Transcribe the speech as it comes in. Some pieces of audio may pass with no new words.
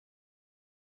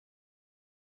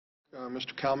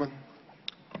Mr. Kallman.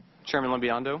 Chairman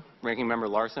Limbiando, Ranking Member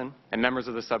Larson, and members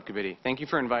of the subcommittee, thank you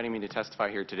for inviting me to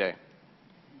testify here today.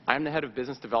 I am the head of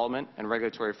business development and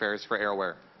regulatory affairs for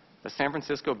Airware, a San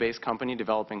Francisco-based company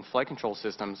developing flight control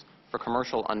systems for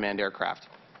commercial unmanned aircraft,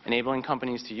 enabling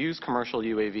companies to use commercial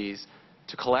UAVs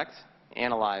to collect,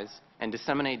 analyze, and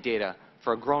disseminate data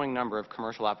for a growing number of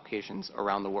commercial applications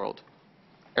around the world.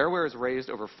 Airware has raised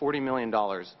over $40 million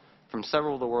from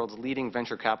several of the world's leading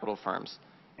venture capital firms,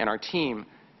 and our team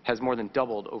has more than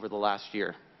doubled over the last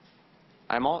year.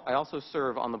 I also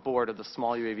serve on the board of the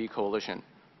Small UAV Coalition,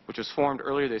 which was formed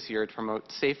earlier this year to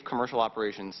promote safe commercial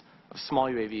operations of small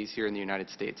UAVs here in the United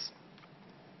States.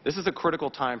 This is a critical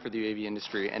time for the UAV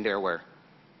industry and Airware.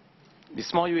 The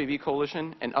Small UAV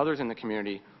Coalition and others in the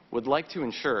community would like to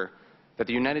ensure that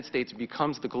the United States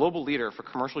becomes the global leader for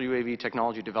commercial UAV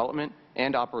technology development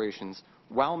and operations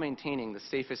while maintaining the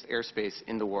safest airspace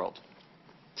in the world.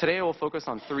 Today I will focus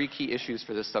on three key issues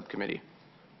for this subcommittee.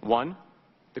 One,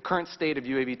 the current state of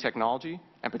UAV technology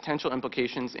and potential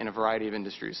implications in a variety of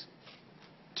industries.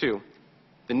 Two,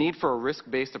 the need for a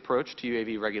risk-based approach to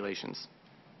UAV regulations.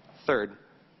 Third,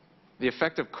 the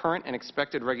effect of current and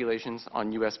expected regulations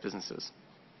on U.S. businesses.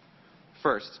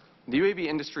 First, the UAV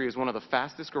industry is one of the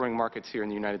fastest growing markets here in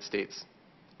the United States.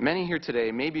 Many here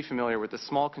today may be familiar with the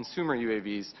small consumer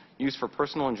UAVs used for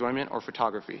personal enjoyment or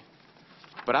photography.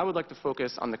 But I would like to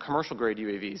focus on the commercial-grade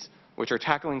UAVs, which are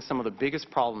tackling some of the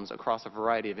biggest problems across a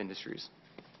variety of industries.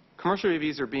 Commercial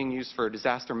UAVs are being used for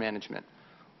disaster management,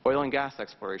 oil and gas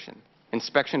exploration,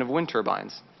 inspection of wind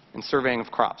turbines, and surveying of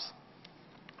crops.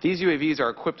 These UAVs are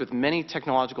equipped with many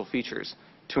technological features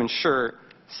to ensure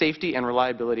safety and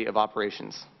reliability of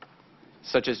operations,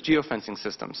 such as geofencing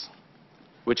systems,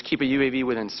 which keep a UAV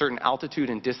within certain altitude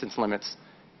and distance limits,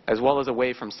 as well as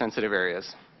away from sensitive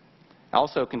areas.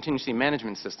 Also, contingency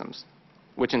management systems,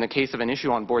 which in the case of an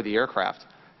issue on board the aircraft,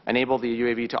 enable the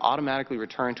UAV to automatically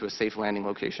return to a safe landing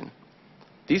location.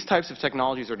 These types of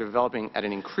technologies are developing at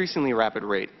an increasingly rapid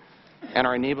rate and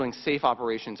are enabling safe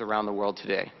operations around the world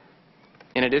today.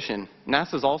 In addition,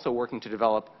 NASA is also working to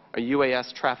develop a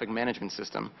UAS traffic management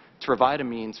system to provide a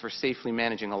means for safely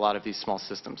managing a lot of these small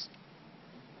systems.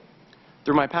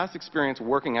 Through my past experience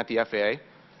working at the FAA,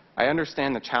 I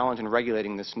understand the challenge in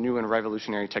regulating this new and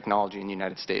revolutionary technology in the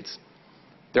United States.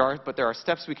 There are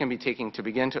steps we can be taking to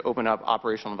begin to open up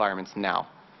operational environments now.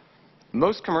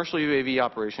 Most commercial UAV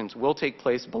operations will take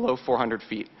place below 400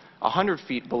 feet, 100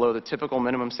 feet below the typical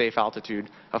minimum safe altitude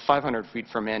of 500 feet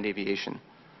for manned aviation.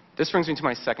 This brings me to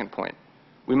my second point.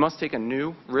 We must take a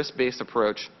new, risk-based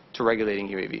approach to regulating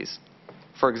UAVs.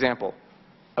 For example,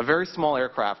 a very small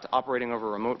aircraft operating over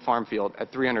a remote farm field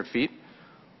at 300 feet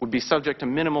would be subject to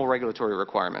minimal regulatory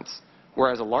requirements,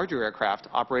 whereas a larger aircraft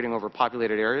operating over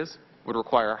populated areas would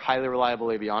require highly reliable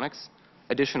avionics,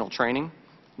 additional training,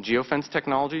 geofence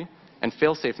technology, and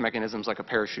fail-safe mechanisms like a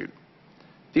parachute.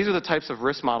 These are the types of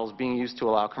risk models being used to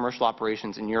allow commercial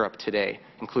operations in Europe today,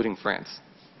 including France.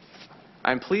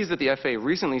 I am pleased that the FAA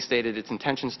recently stated its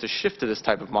intentions to shift to this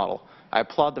type of model. I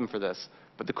applaud them for this,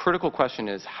 but the critical question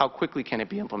is, how quickly can it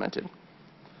be implemented?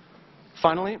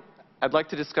 Finally, I'd like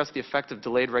to discuss the effect of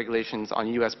delayed regulations on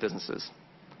U.S. businesses.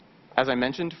 As I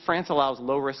mentioned, France allows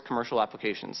low-risk commercial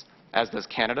applications, as does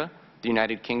Canada, the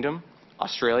United Kingdom,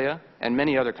 Australia, and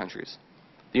many other countries.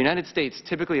 The United States,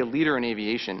 typically a leader in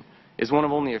aviation, is one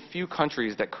of only a few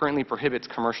countries that currently prohibits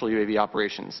commercial UAV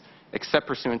operations, except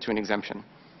pursuant to an exemption.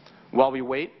 While we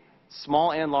wait,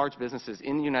 small and large businesses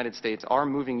in the United States are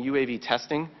moving UAV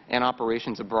testing and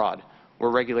operations abroad,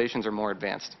 where regulations are more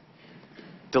advanced.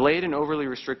 Delayed and overly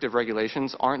restrictive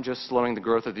regulations aren't just slowing the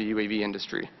growth of the UAV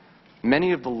industry.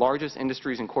 Many of the largest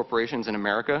industries and corporations in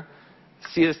America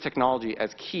see this technology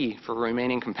as key for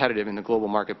remaining competitive in the global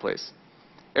marketplace.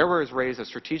 Airware has raised a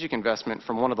strategic investment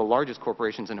from one of the largest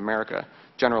corporations in America,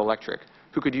 General Electric,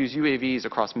 who could use UAVs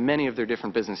across many of their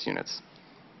different business units.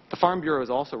 The Farm Bureau has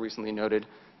also recently noted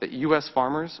that U.S.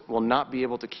 farmers will not be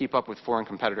able to keep up with foreign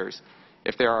competitors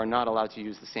if they are not allowed to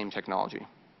use the same technology.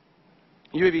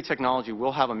 UAV technology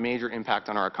will have a major impact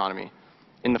on our economy.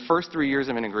 In the first 3 years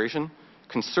of integration,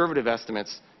 conservative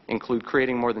estimates include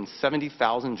creating more than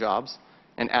 70,000 jobs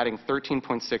and adding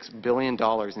 $13.6 billion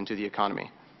into the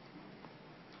economy.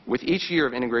 With each year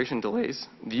of integration delays,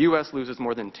 the U.S. loses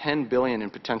more than $10 billion in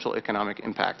potential economic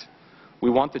impact. We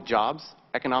want the jobs,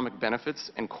 economic benefits,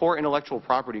 and core intellectual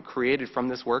property created from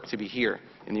this work to be here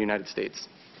in the United States.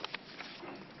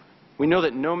 We know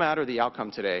that no matter the outcome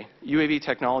today, UAV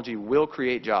technology will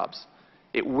create jobs.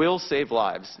 It will save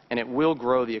lives, and it will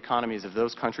grow the economies of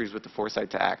those countries with the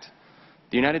foresight to act.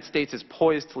 The United States is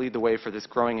poised to lead the way for this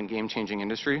growing and game-changing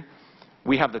industry.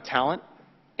 We have the talent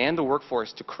and the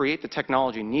workforce to create the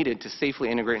technology needed to safely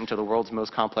integrate into the world's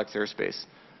most complex airspace.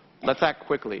 Let's act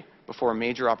quickly before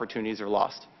major opportunities are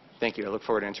lost. Thank you. I look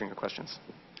forward to answering your questions.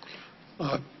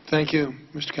 Thank you.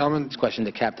 Mr. Kallman. This question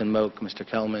to Captain Moak, Mr.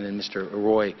 Kallman, and Mr.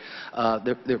 Roy.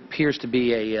 There appears to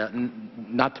be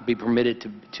not to be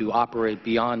permitted to operate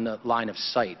beyond the line of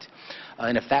sight.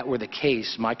 And if that were the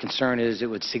case, my concern is it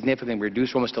would significantly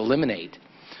reduce, almost eliminate,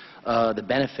 the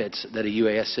benefits that a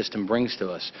UAS system brings to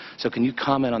us. So can you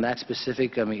comment on that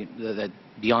specific, that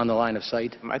beyond the line of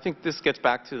sight? I think this gets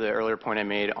back to the earlier point I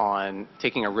made on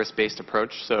taking a risk-based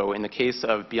approach. So in the case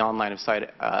of beyond line of sight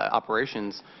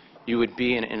operations, you would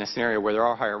be in a scenario where there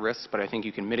are higher risks, but I think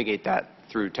you can mitigate that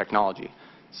through technology.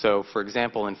 So, for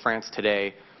example, in France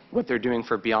today, what they're doing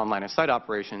for beyond line of sight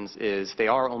operations is they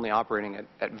are only operating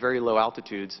at very low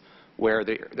altitudes where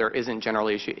there isn't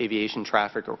generally aviation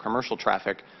traffic or commercial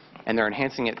traffic, and they're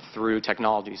enhancing it through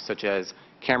technologies such as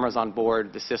cameras on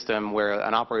board the system where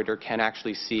an operator can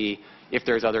actually see if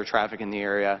there's other traffic in the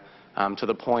area. To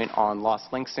the point on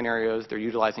lost link scenarios, they're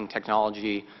utilizing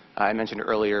technology I mentioned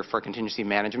earlier for contingency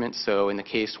management. So in the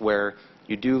case where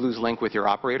you do lose link with your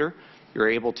operator, you're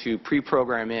able to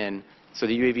pre-program in so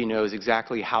the UAV knows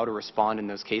exactly how to respond in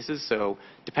those cases. So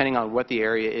depending on what the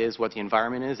area is, what the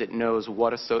environment is, it knows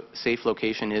what a safe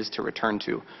location is to return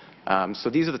to. So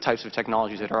these are the types of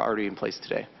technologies that are already in place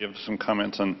today. You have some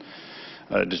comments on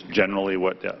just generally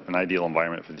what an ideal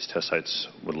environment for these test sites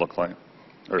would look like?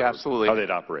 Or yeah, absolutely. How they'd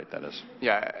operate, that is.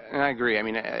 Yeah, and I agree. I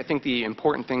mean, I think the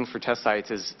important thing for test sites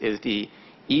is the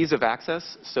ease of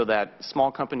access so that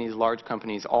small companies, large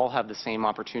companies all have the same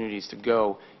opportunities to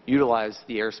go utilize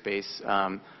the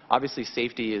airspace. Obviously,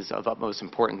 safety is of utmost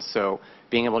importance, so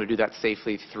being able to do that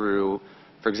safely through,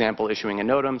 for example, issuing a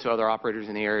NOTAM to other operators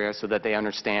in the area so that they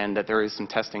understand that there is some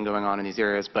testing going on in these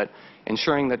areas, but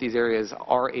ensuring that these areas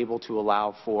are able to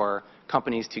allow for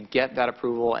companies to get that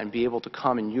approval and be able to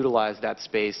come and utilize that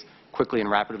space quickly and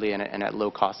rapidly and at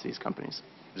low cost to these companies.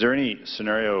 Is there any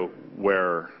scenario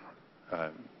where,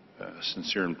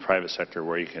 since you're in the private sector,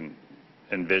 where you can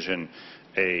envision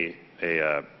a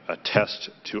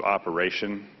test to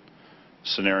operation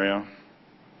scenario?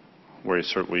 Where you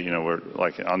sort of, we're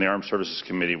like on the Armed Services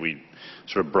Committee, we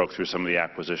sort of broke through some of the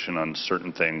acquisition on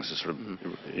certain things to sort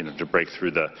of, to break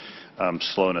through the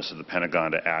slowness of the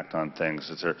Pentagon to act on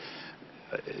things. Is there,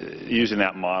 using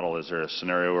that model, is there a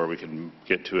scenario where we can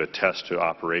get to a test to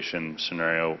operation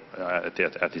scenario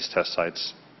at these test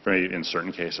sites in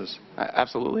certain cases?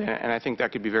 Absolutely, and I think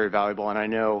that could be very valuable. And I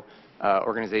know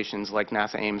organizations like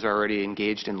NASA Ames are already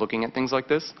engaged in looking at things like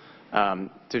this.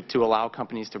 To allow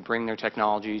companies to bring their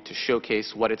technology to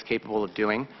showcase what it's capable of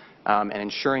doing and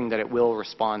ensuring that it will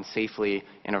respond safely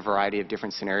in a variety of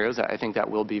different scenarios. I think that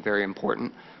will be very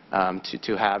important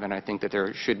to have, and I think that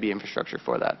there should be infrastructure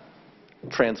for that.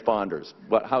 Transponders.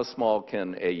 How small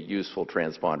can a useful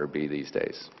transponder be these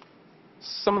days?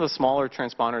 Some of the smaller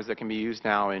transponders that can be used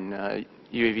now in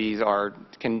UAVs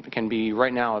can be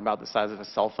right now about the size of a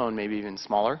cell phone, maybe even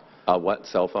smaller. What,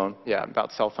 cell phone? Yeah,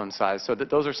 about cell phone size. So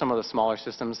those are some of the smaller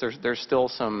systems. There's still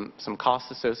some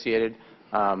costs associated,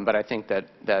 but I think that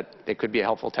it could be a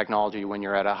helpful technology when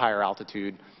you're at a higher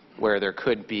altitude where there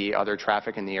could be other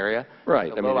traffic in the area.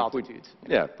 Right. Low altitudes.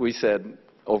 We said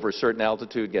over a certain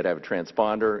altitude, you've got to have a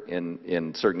transponder.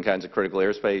 In certain kinds of critical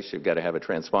airspace, you've got to have a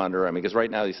transponder. I mean, because right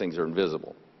now these things are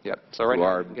invisible. Yep. So right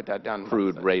now you can get that done.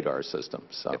 Crude radar system.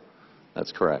 So yep.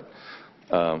 That's correct.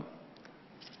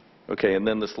 Okay, and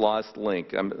then this lost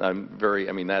link.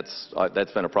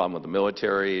 That's been a problem with the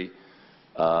military.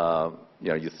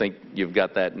 You think you've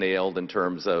got that nailed in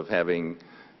terms of having,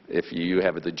 if you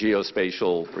have the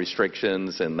geospatial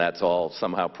restrictions and that's all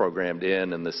somehow programmed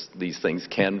in, and these things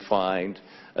can find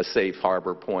a safe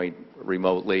harbor point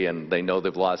remotely, and they know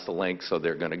they've lost the link, so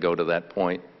they're going to go to that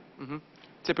point. Mm-hmm.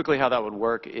 Typically, how that would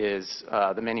work is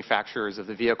the manufacturers of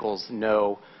the vehicles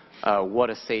know what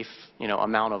a safe,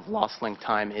 amount of lost link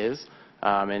time is,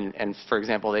 and for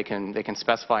example, they can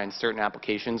specify in certain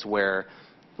applications where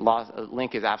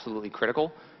link is absolutely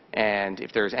critical, and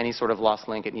if there's any sort of lost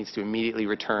link, it needs to immediately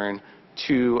return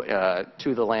to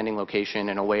the landing location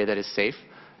in a way that is safe.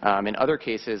 In other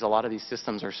cases, a lot of these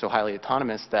systems are so highly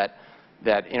autonomous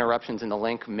that interruptions in the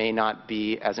link may not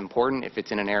be as important if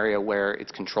it's in an area where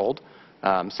it's controlled.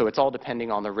 So it's all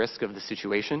depending on the risk of the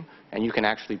situation, and you can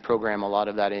actually program a lot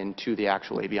of that into the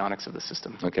actual avionics of the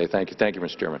system. Okay, thank you. Thank you,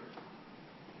 Mr. Chairman.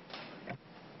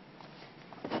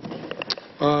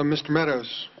 Mr.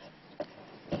 Meadows.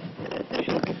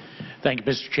 Thank you,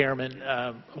 Mr. Chairman.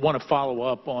 I want to follow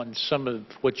up on some of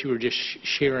what you were just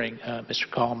sharing, Mr.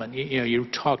 Kallman. You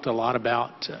talked a lot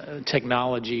about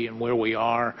technology and where we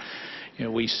are.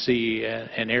 we see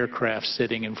an aircraft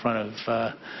sitting in front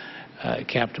of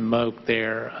Captain Moak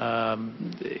there.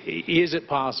 Is it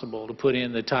possible to put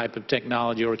in the type of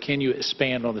technology, or can you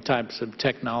expand on the types of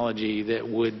technology that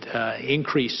would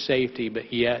increase safety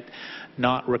but yet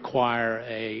not require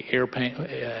an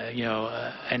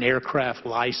aircraft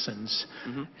license,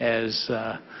 as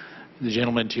the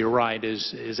gentleman to your right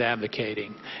is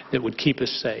advocating, that would keep us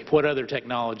safe? What other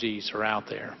technologies are out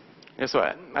there? Yeah, so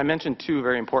I mentioned two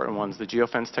very important ones: the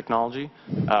geofence technology,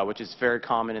 which is very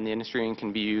common in the industry and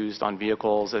can be used on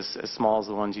vehicles as small as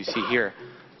the ones you see here.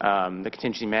 The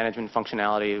contingency management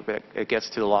functionality, it gets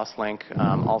to the lost link.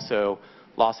 Also,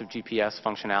 loss of GPS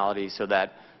functionality, so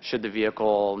that should the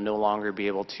vehicle no longer be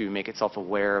able to make itself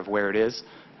aware of where it is,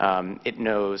 it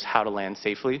knows how to land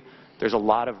safely. There's a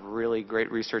lot of really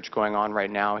great research going on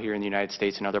right now here in the United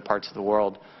States and other parts of the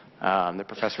world that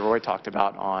Professor Roy talked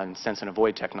about on sense and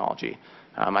avoid technology.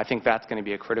 I think that's going to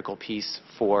be a critical piece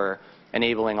for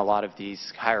enabling a lot of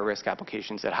these higher risk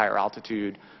applications at higher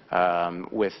altitude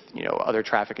with other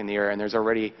traffic in the air, and there's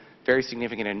already very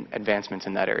significant advancements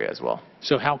in that area as well.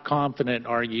 So how confident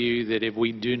are you that if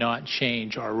we do not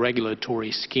change our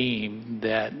regulatory scheme,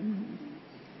 that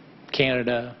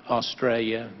Canada,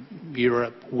 Australia,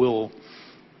 Europe will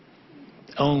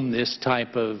own this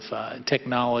type of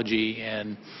technology,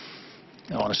 and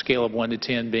on a scale of 1 to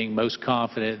 10 being most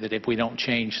confident that if we don't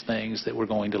change things that we're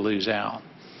going to lose out?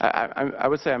 I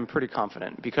would say I'm pretty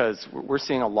confident, because we're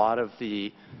seeing a lot of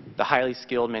the highly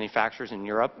skilled manufacturers in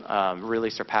Europe really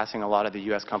surpassing a lot of the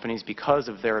U.S. companies because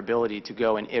of their ability to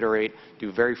go and iterate,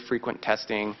 do very frequent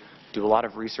testing, do a lot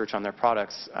of research on their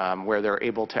products, where they're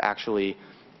able to actually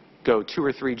go 2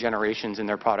 or 3 generations in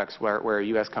their products where a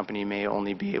U.S. company may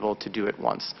only be able to do it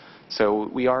once. So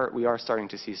we are starting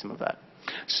to see some of that.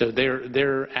 So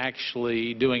they're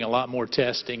actually doing a lot more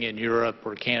testing in Europe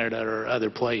or Canada or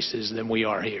other places than we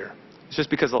are here. It's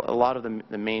just because a lot of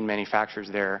the main manufacturers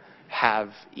there have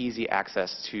easy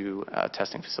access to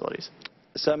testing facilities.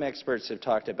 Some experts have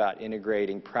talked about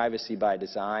integrating privacy by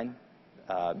design.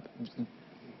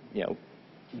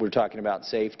 We're talking about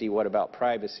safety. What about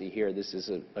privacy here? This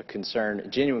is a concern, a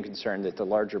genuine concern that the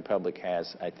larger public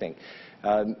has, I think.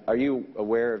 Are you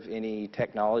aware of any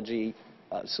technology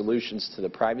solutions to the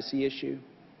privacy issue?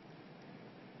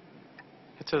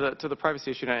 To the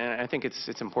privacy issue, and I think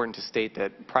it's important to state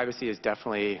that privacy is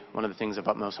definitely one of the things of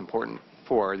utmost importance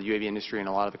for the UAV industry and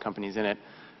a lot of the companies in it.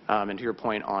 And to your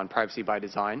point on privacy by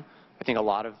design, I think a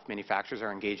lot of manufacturers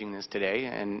are engaging in this today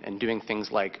and doing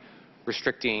things like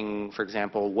restricting, for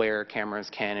example, where cameras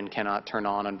can and cannot turn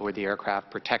on board the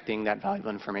aircraft, protecting that valuable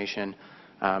information.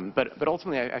 But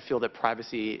ultimately, I feel that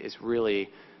privacy is really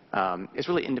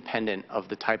independent of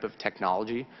the type of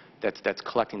technology that's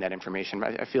collecting that information.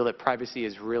 I feel that privacy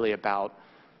is really about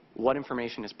what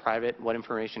information is private, what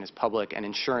information is public, and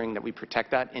ensuring that we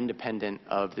protect that independent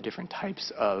of the different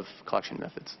types of collection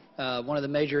methods. One of the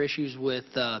major issues with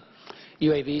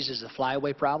UAVs is the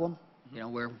flyaway problem,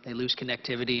 where they lose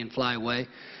connectivity and fly away.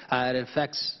 It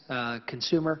affects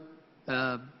consumer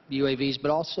UAVs,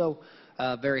 but also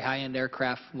very high-end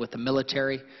aircraft with the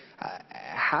military.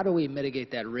 How do we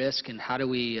mitigate that risk, and how do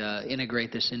we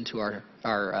integrate this into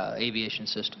our aviation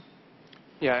system?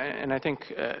 Yeah, and I think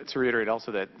to reiterate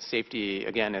also that safety,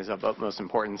 again, is of utmost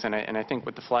importance. And I think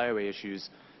with the flyaway issues,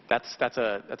 that's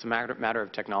a matter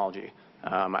of technology.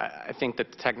 I think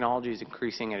that the technology is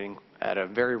increasing at a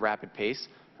very rapid pace.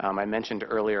 I mentioned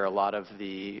earlier a lot of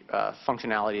the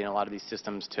functionality in a lot of these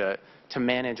systems to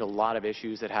manage a lot of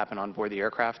issues that happen on board the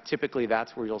aircraft. Typically,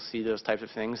 that's where you'll see those types of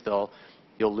things.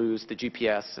 You'll lose the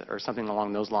GPS or something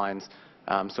along those lines.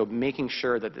 So making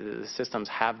sure that the systems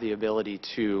have the ability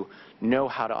to know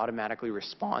how to automatically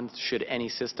respond should any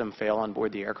system fail on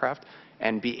board the aircraft,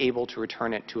 and be able to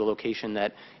return it to a location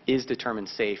that is determined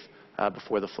safe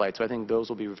before the flight. So I think those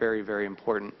will be very, very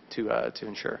important to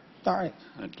ensure. All right.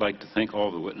 I'd like to thank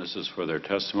all the witnesses for their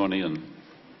testimony, and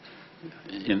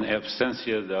in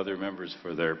absentia, the other members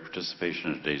for their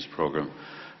participation in today's program.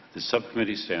 The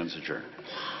subcommittee stands adjourned.